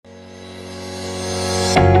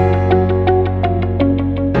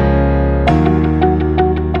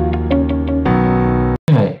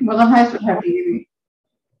the host would have to give you.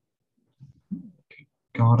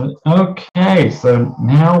 Got it. Okay, so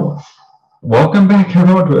now welcome back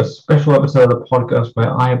everyone to a special episode of the podcast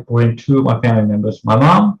where I have brought in two of my family members. My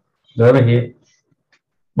mom is over here.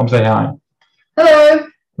 Mom, say hi. Hello.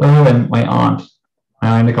 Hello, and my aunt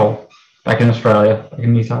Nicole, back in Australia, back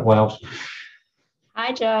in New South Wales.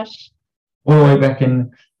 Hi, Josh. All the way back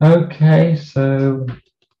in. Okay, so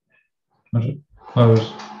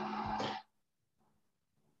close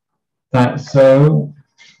that. So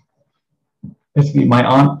basically, my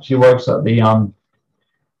aunt, she works at the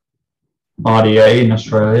RDA in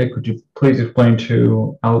Australia. Could you please explain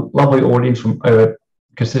to our lovely audience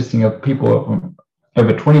consisting of people from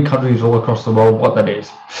over 20 countries all across the world what that is?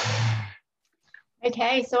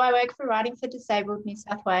 Okay, so I work for Writing for Disabled New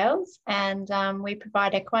South Wales, and we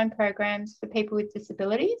provide equine programs for people with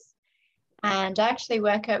disabilities. And I actually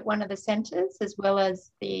work at one of the centres as well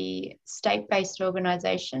as the state-based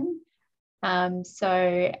organisation.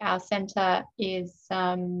 So our centre is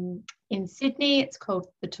in Sydney. It's called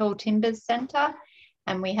the Tall Timbers Centre,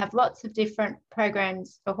 and we have lots of different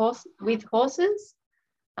programs for horses,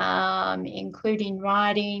 including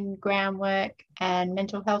riding, groundwork, and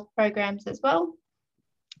mental health programs as well.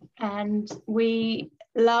 And we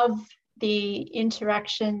love the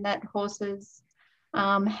interaction that horses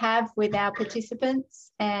have with our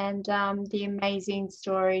participants, and the amazing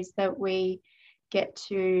stories that we get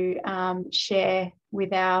to share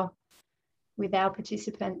with our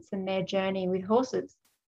participants and their journey with horses.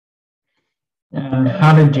 And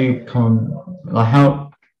how did you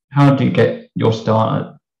how did you get your start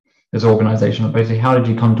at this organisation? Basically, how did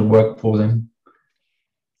you come to work for them?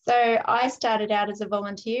 So I started out as a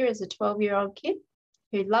volunteer as a 12-year-old kid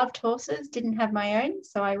who loved horses, didn't have my own.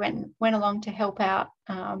 So I went along to help out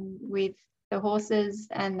with the horses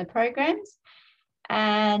and the programs.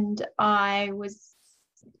 And I was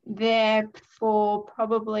there for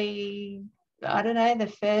probably, I don't know, the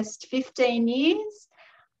first 15 years,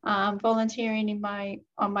 volunteering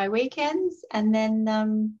on my weekends. And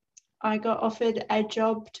then I got offered a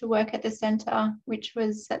job to work at the centre, which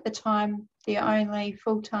was at the time the only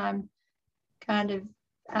full-time kind of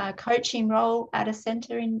coaching role at a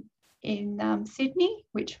centre in Sydney,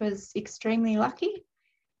 which was extremely lucky.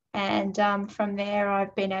 And from there,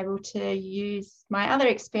 I've been able to use my other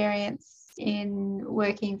experience in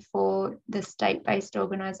working for the state-based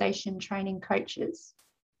organisation training coaches.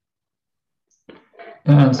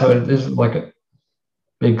 And so this is like a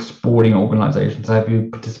big sporting organisation. So have you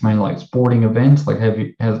participated in like sporting events? Like has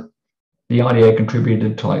the RDA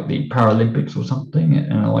contributed to like the Paralympics or something,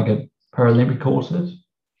 and like a Paralympic courses?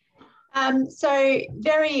 So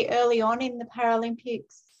very early on in the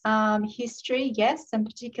Paralympics history, yes, and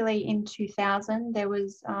particularly in 2000, there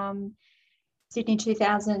was Sydney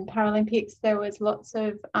 2000 Paralympics. There was lots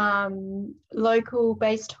of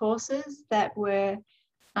local-based horses that were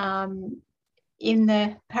in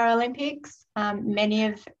the Paralympics. Many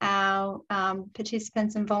of our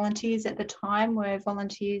participants and volunteers at the time were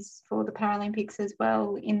volunteers for the Paralympics as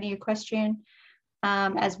well in the equestrian,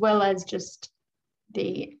 as well as just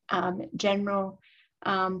the general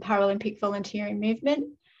Paralympic volunteering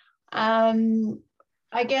movement.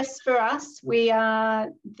 I guess for us, we are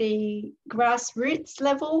the grassroots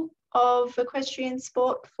level of equestrian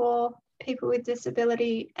sport for people with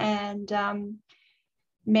disability, and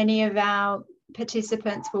many of our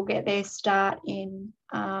participants will get their start in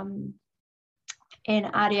RDA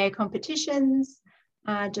competitions,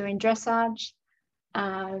 doing dressage.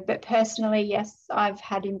 But personally, yes, I've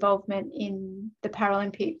had involvement in the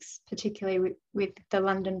Paralympics, particularly with the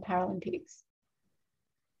London Paralympics.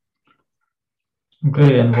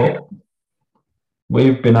 Okay, and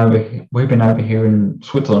we've been over here in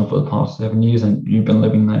Switzerland for the past 7 years, and you've been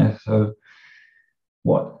living there. So,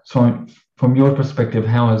 So, from your perspective,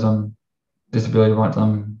 how has disability rights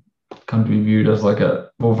come to be viewed as like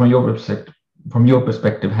from your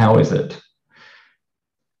perspective, how is it?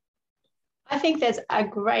 I think there's a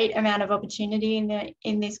great amount of opportunity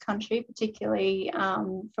in this country, particularly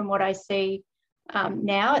from what I see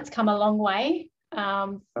now. It's come a long way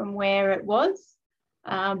from where it was.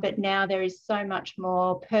 But now there is so much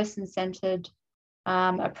more person-centred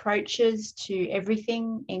approaches to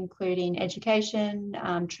everything, including education,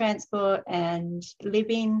 transport and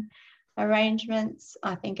living arrangements.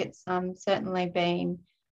 I think it's certainly been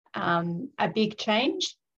a big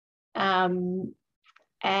change.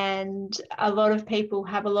 And a lot of people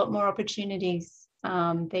have a lot more opportunities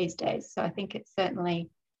these days. So I think it's certainly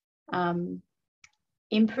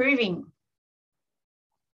improving.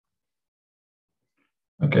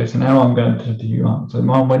 Okay, so now I'm going to do you. So,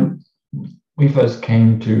 Mom, when we first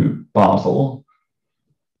came to Basel,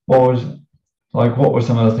 what were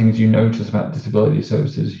some of the things you noticed about disability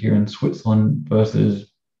services here in Switzerland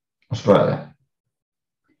versus Australia?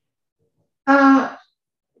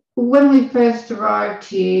 When we first arrived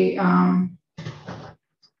here,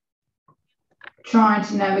 trying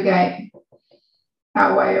to navigate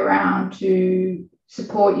our way around to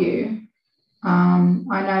support you,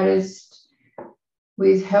 I noticed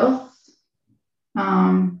with health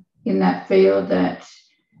in that field that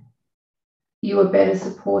you were better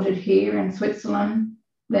supported here in Switzerland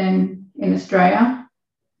than in Australia.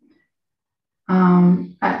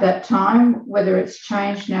 At that time, whether it's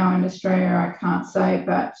changed now in Australia, I can't say,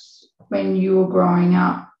 but when you were growing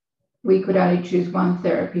up, we could only choose one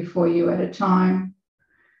therapy for you at a time,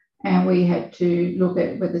 and we had to look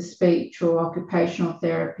at whether speech or occupational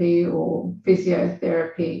therapy or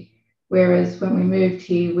physiotherapy, whereas when we moved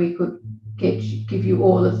here, we could give you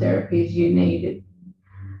all the therapies you needed.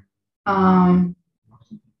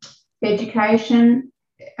 Education,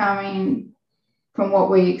 I mean, from what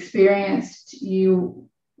we experienced, you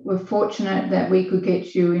were fortunate that we could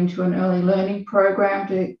get you into an early learning program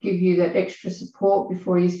to give you that extra support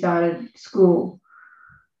before you started school.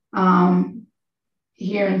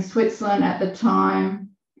 Here in Switzerland at the time,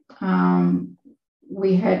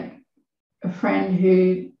 we had a friend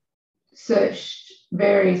who searched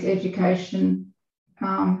various education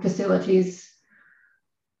facilities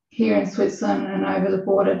here in Switzerland and over the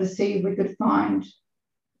border to see if we could find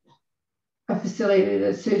a facility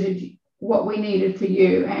that suited what we needed for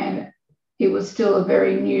you, and it was still a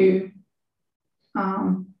very new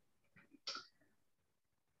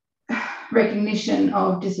recognition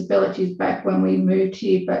of disabilities back when we moved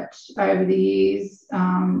here, but over the years,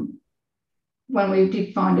 when we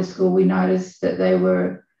did find a school, we noticed that they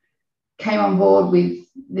came on board with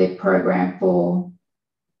their program for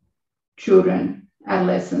children,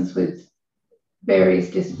 adolescents with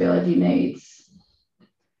various disability needs.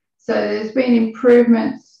 So there's been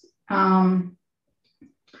improvements along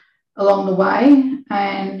the way,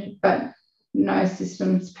 but no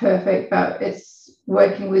system's perfect, but it's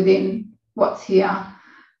working within what's here.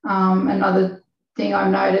 Another thing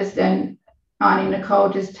I've noticed, and Auntie Nicole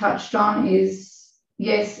just touched on, is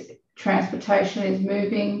yes, transportation is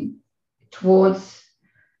moving towards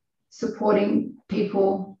supporting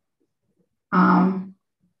people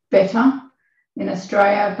better in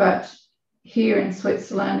Australia, but here in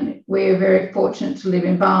Switzerland, we're very fortunate to live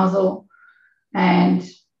in Basel, and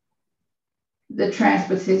the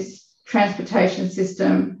transportation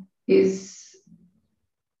system is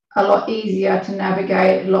a lot easier to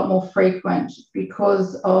navigate, a lot more frequent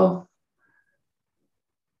because of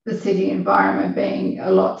the city environment being a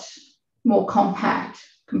lot more compact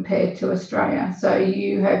compared to Australia. So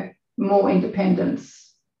you have more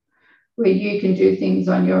independence where you can do things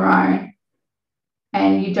on your own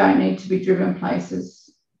and you don't need to be driven places,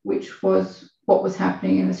 which was what was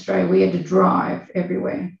happening in Australia. We had to drive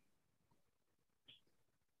everywhere.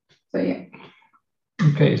 So, yeah.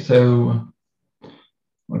 Okay, so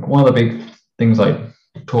like one of the big things I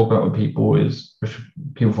talk about with people is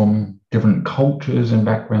people from different cultures and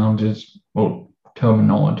backgrounds is, well,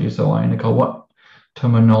 terminology. So, Nicole, what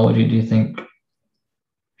terminology do you think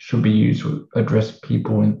should be used to address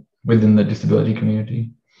people within the disability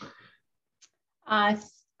community?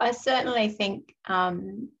 I certainly think,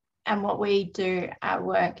 and what we do at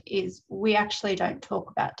work is we actually don't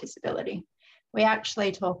talk about disability. We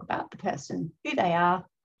actually talk about the person, who they are,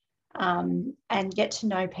 and get to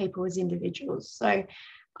know people as individuals. So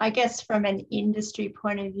I guess from an industry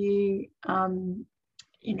point of view,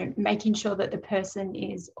 making sure that the person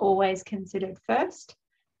is always considered first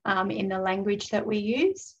in the language that we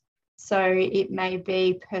use. So it may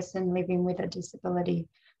be person living with a disability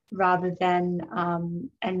rather than,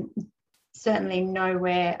 and certainly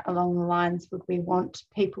nowhere along the lines would we want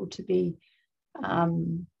people to be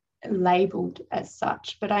labelled as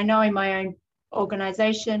such. But I know in my own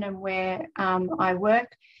organisation and where I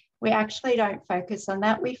work, we actually don't focus on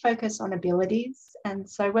that. We focus on abilities. And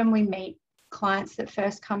so when we meet clients that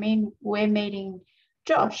first come in, we're meeting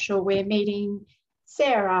Josh, or we're meeting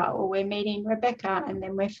Sarah, or we're meeting Rebecca, and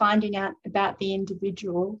then we're finding out about the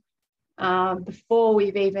individual before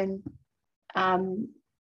we've even,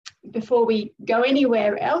 before we go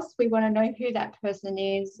anywhere else. We want to know who that person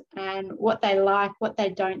is and what they like, what they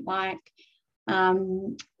don't like,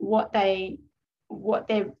 what they're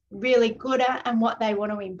really good at and what they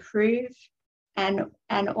want to improve, and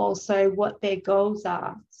also what their goals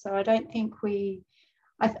are. So I don't think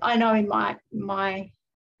I know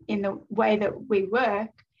in the way that we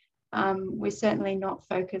work, we're certainly not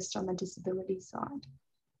focused on the disability side.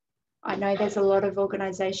 I know there's a lot of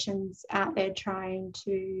organisations out there trying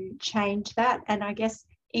to change that, and I guess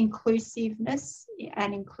inclusiveness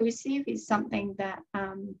and inclusive is something that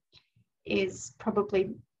is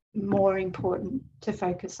probably more important to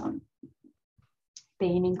focus on,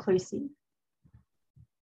 being inclusive.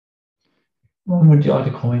 Would you like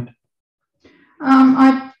to comment?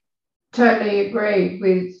 I totally agree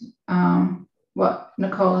with what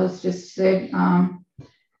Nicole has just said.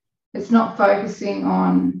 It's not focusing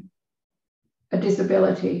on a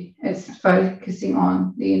disability, it's focusing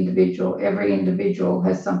on the individual. Every individual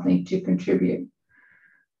has something to contribute.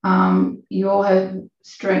 You all have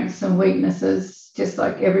strengths and weaknesses just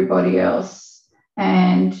like everybody else,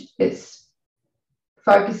 and it's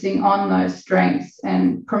focusing on those strengths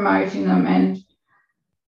and promoting them, and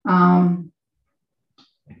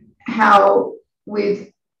how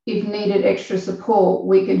with, if needed extra support,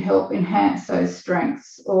 we can help enhance those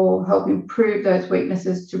strengths or help improve those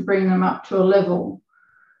weaknesses to bring them up to a level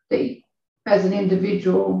that as an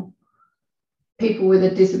individual, people with a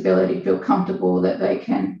disability feel comfortable that they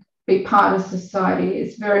can be part of society.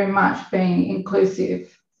 It's very much being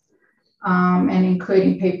inclusive and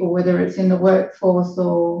including people, whether it's in the workforce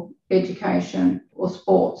or education or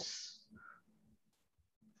sports.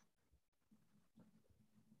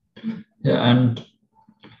 Yeah, and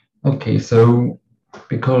okay, so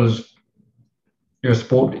because you're a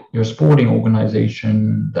sporting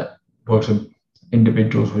organisation that works with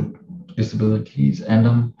individuals with disabilities,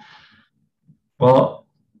 and well,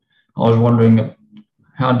 I was wondering,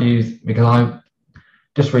 how do you? Because I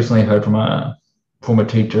just recently heard from a former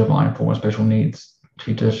teacher of mine, former special needs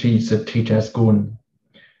teacher. She's a teacher at school in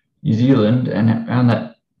New Zealand,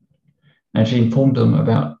 and she informed them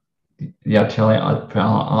about the RDA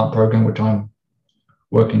art program, which I'm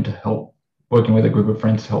working with a group of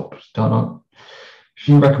friends to help start up.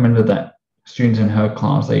 She recommended that students in her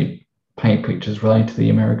class, they paint pictures relating to the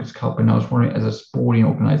America's Cup, and I was wondering, as a sporting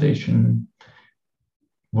organisation,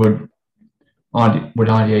 would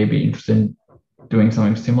RDA be interested in doing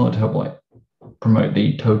something similar to help like promote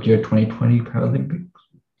the Tokyo 2020 Paralympics?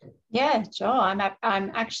 Yeah, sure. I'm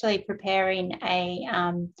actually preparing a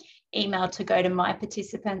email to go to my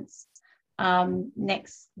participants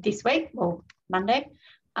this week or Monday,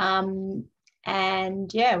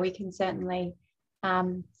 and yeah, we can certainly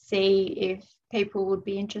see if people would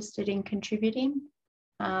be interested in contributing,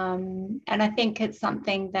 and I think it's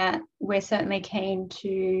something that we're certainly keen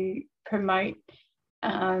to promote,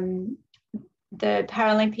 the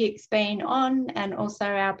Paralympics being on, and also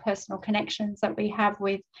our personal connections that we have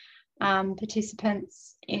with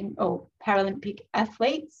participants or Paralympic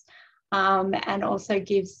athletes, and also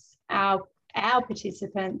gives our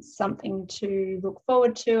participants something to look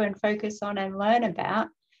forward to and focus on and learn about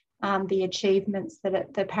the achievements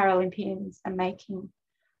that the Paralympians are making.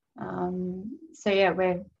 So yeah,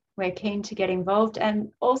 we're keen to get involved,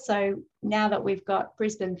 and also now that we've got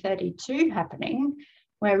Brisbane 32 happening,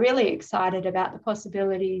 we're really excited about the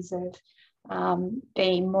possibilities of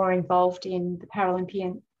being more involved in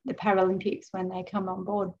the Paralympics when they come on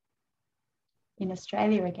board in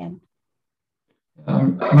Australia again.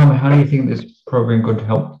 Mama, how do you think this program could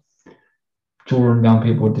help children and young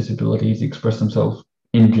people with disabilities express themselves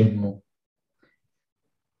in general?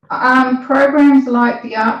 Programs like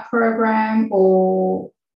the art program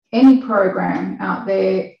or any program out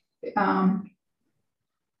there,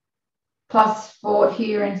 plus sport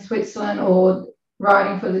here in Switzerland or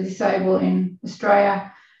riding for the disabled in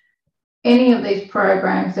Australia, any of these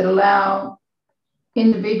programs that allow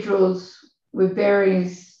individuals with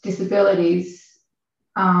various disabilities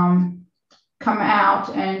come out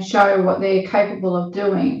and show what they're capable of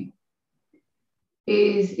doing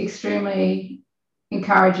is extremely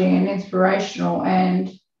encouraging and inspirational, and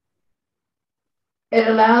it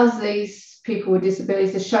allows these people with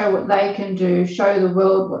disabilities to show what they can do, show the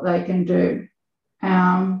world what they can do,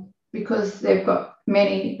 because they've got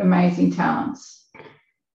many amazing talents.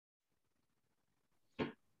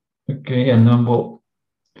 Okay, and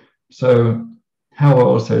so how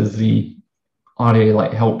else has the RDA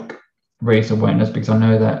like helped raise awareness? Because I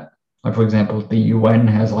know that, like, for example, the UN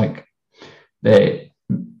has like their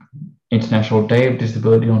International Day of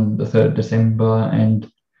Disability on the 3rd of December, and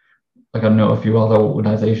like I know a few other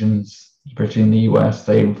organizations, especially in the US,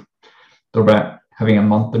 they're about having a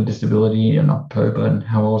month of disability in October. And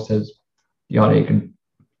how else has the RDA can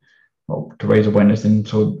help to raise awareness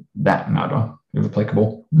into that matter, if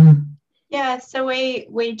applicable? Yeah, so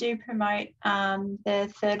we do promote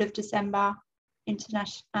the 3rd of December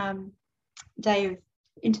International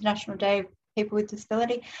Day of People with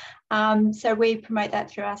Disability. So we promote that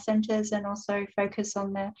through our centres and also focus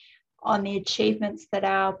on the on the achievements that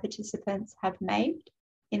our participants have made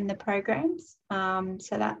in the programs.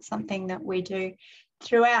 So that's something that we do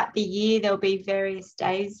throughout the year. There'll be various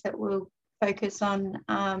days that we'll focus on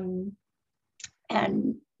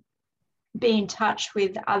and be in touch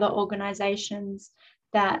with other organisations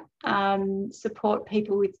that support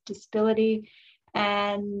people with disability,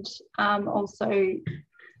 and also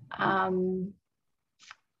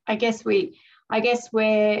I guess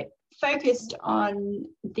we're focused on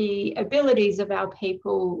the abilities of our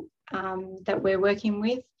people that we're working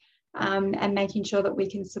with, and making sure that we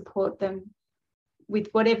can support them with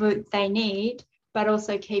whatever they need, but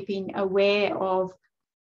also keeping aware of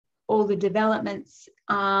all the developments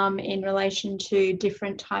in relation to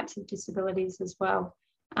different types of disabilities as well,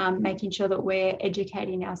 making sure that we're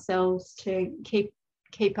educating ourselves to keep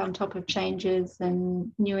on top of changes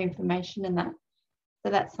and new information and that.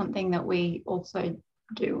 So that's something that we also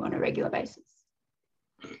do on a regular basis.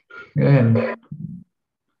 Yeah, and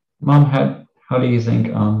Mum, how do you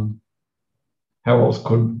think how else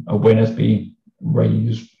could awareness be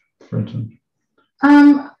raised, for instance?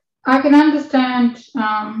 I can understand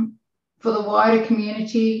for the wider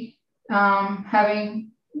community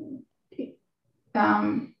having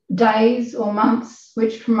days or months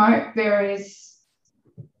which promote various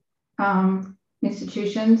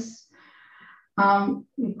institutions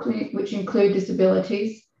which include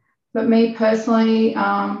disabilities. But me personally,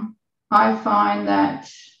 I find that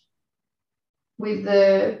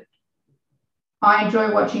I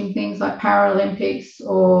enjoy watching things like Paralympics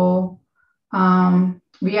or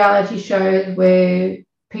reality shows where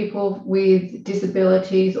people with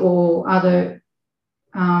disabilities or other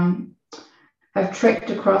have trekked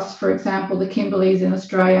across, for example, the Kimberleys in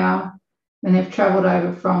Australia, and they've travelled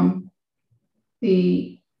over from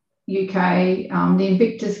the UK, the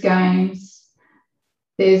Invictus Games.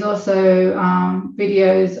 There's also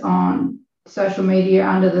videos on social media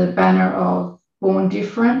under the banner of Born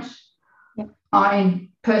Different. Yep. I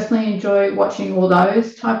personally enjoy watching all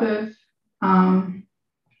those type of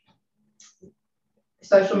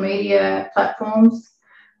social media platforms.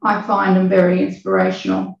 I find them very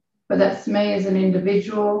inspirational, but that's me as an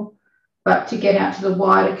individual. But to get out to the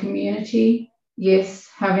wider community, yes,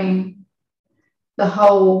 having the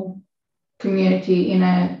whole community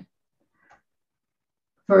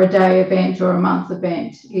for a day event or a month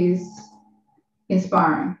event is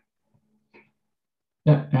inspiring.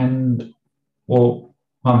 Yeah, and well,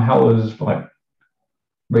 how was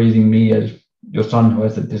raising me as your son who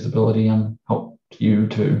has a disability helped you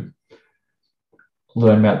to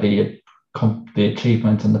learn about the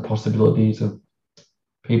achievements and the possibilities of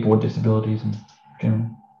people with disabilities in general?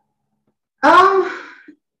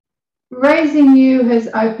 Raising you has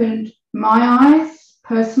opened my eyes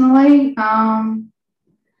personally.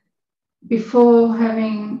 Before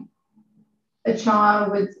having a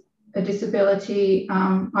child with a disability,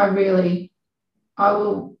 I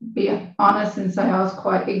will be honest and say I was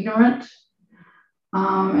quite ignorant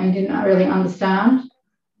and didn't really understand.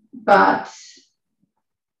 But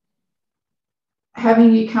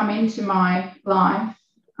having you come into my life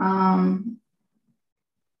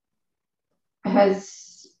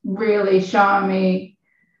has really shown me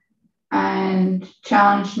and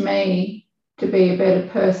challenged me to be a better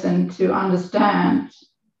person, to understand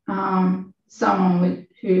someone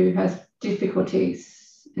who has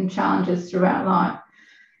difficulties and challenges throughout life,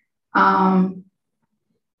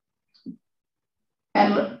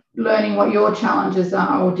 and learning what your challenges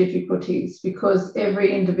are or difficulties, because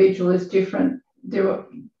every individual is different.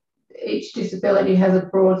 Each disability has a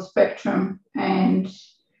broad spectrum, and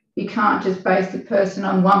you can't just base the person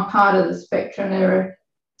on one part of the spectrum. There are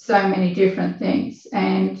so many different things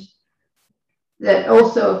and that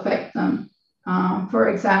also affect them. For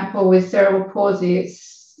example, with cerebral palsy,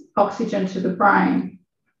 it's oxygen to the brain.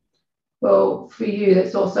 Well, for you,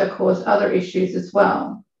 that's also caused other issues as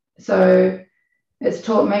well. So it's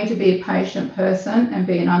taught me to be a patient person and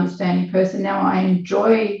be an understanding person. Now I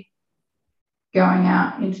enjoy going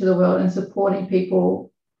out into the world and supporting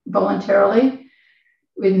people voluntarily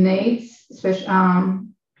with needs, especially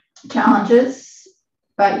challenges.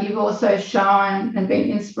 But you've also shown and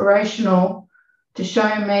been inspirational to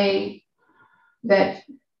show me that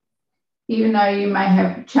even though you may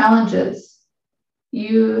have challenges,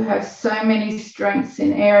 you have so many strengths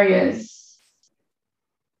in areas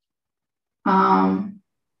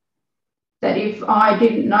that if I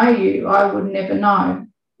didn't know you, I would never know.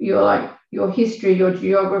 Your history, your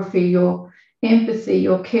geography, your empathy,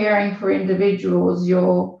 your caring for individuals,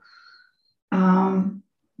 your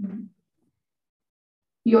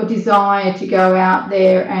desire to go out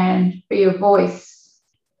there and be a voice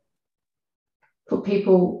for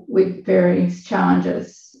people with various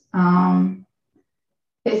challenges.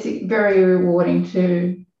 It's very rewarding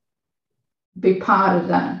to be part of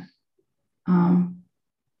that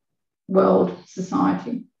world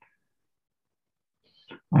society.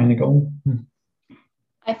 Nicole.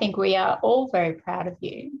 I think we are all very proud of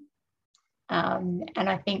you. And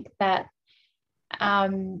I think that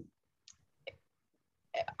I'm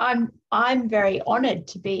very honoured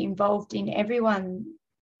to be involved in everyone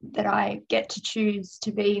that I get to choose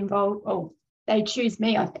to be involved. Oh, they choose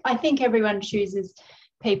me. I think everyone chooses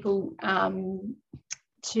people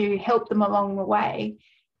to help them along the way.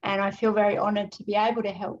 And I feel very honoured to be able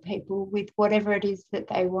to help people with whatever it is that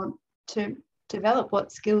they want to develop,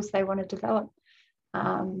 what skills they want to develop.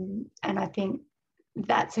 And I think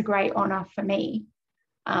that's a great honour for me,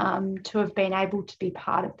 to have been able to be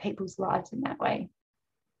part of people's lives in that way.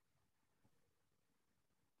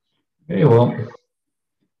 Very well.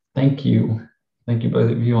 Thank you. Thank you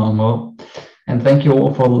both of you. Well, and thank you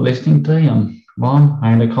all for listening today. Ron,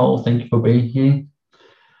 hi Nicole, thank you for being here.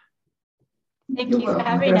 Thank you for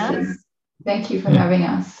having us. Thank you for having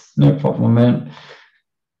us. No problem, man.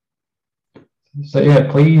 So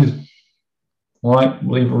yeah, please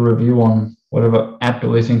leave a review on whatever app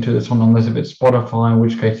you're listening to this on, unless if it's Spotify, in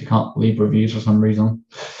which case you can't leave reviews for some reason.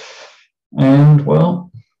 And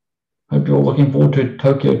well, hope you're looking forward to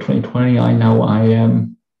Tokyo 2020. I know I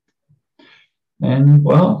am. And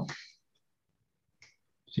well,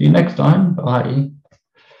 see you next time. Bye.